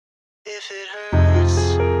if it hurts,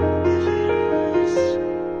 if it hurts,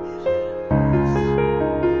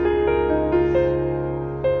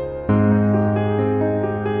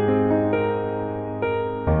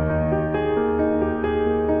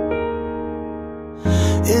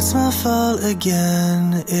 it's my fault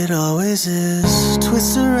again, it always is.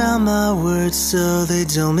 Twist around my words so they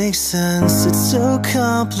don't make sense. It's so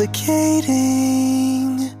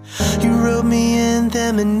complicating. You wrote me in,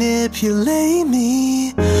 then manipulate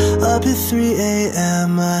me. Up at 3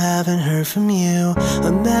 a.m. I haven't heard from you.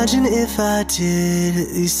 Imagine if I did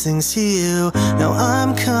these things to you. Now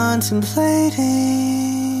I'm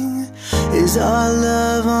contemplating, is our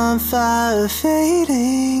love on fire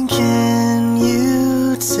fading? Can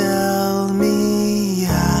you tell me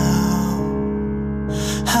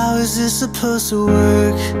how is this supposed to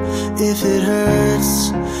work? If it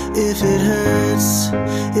hurts, if it hurts,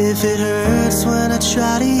 if it hurts when I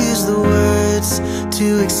try to use the words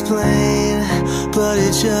to explain, but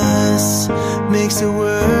it just makes it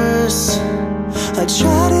worse. I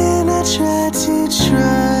tried and I tried to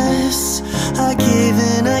trust. I gave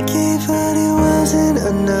and I gave, but it wasn't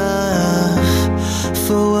enough.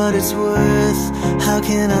 For what it's worth, how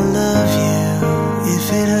can I love you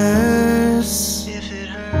if it hurts? If it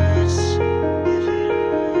hurts, if it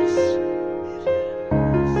hurts, if it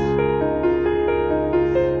hurts.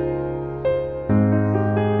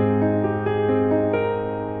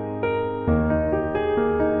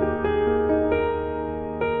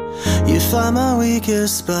 You find my weaker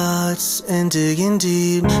spots and digging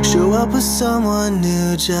deep. Show up with someone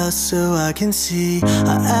new just so I can see.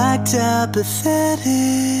 I act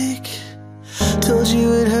apathetic. Told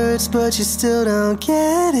you it hurts, but you still don't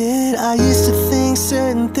get it. I used to think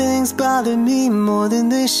certain things bothered me more than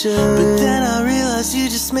they should, but then I realized you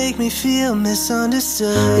just make me feel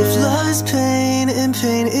misunderstood. If love is pain and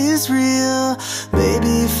pain is real,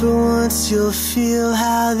 maybe for once you'll feel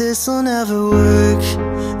how this will never work.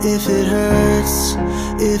 If it hurts,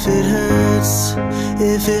 if it hurts,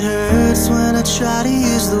 if it hurts when I try to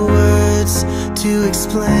use the words to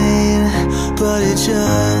explain, but it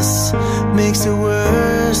just makes it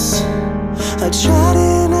worse. I tried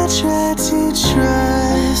and I tried to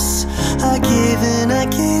trust. I gave and I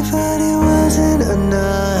gave, but it wasn't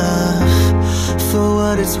enough. For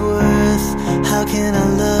what it's worth, how can I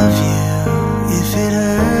love you if it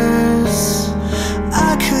hurts?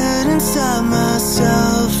 I couldn't stop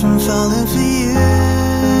myself from falling for you.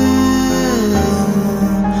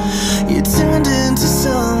 You turned into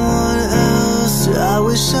someone else, I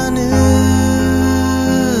wish I knew.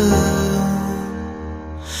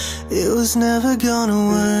 It was never gonna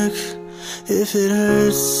work. If it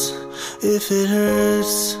hurts, if it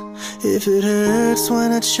hurts, if it hurts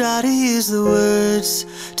when I try to use the words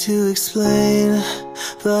to explain,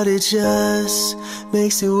 but it just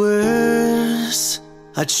makes it worse.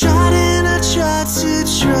 I tried and I tried to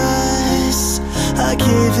trust. I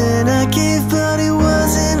gave and I gave, but it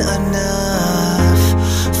wasn't enough.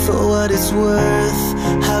 For what it's worth,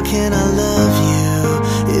 how can I love you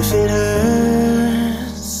if it hurts?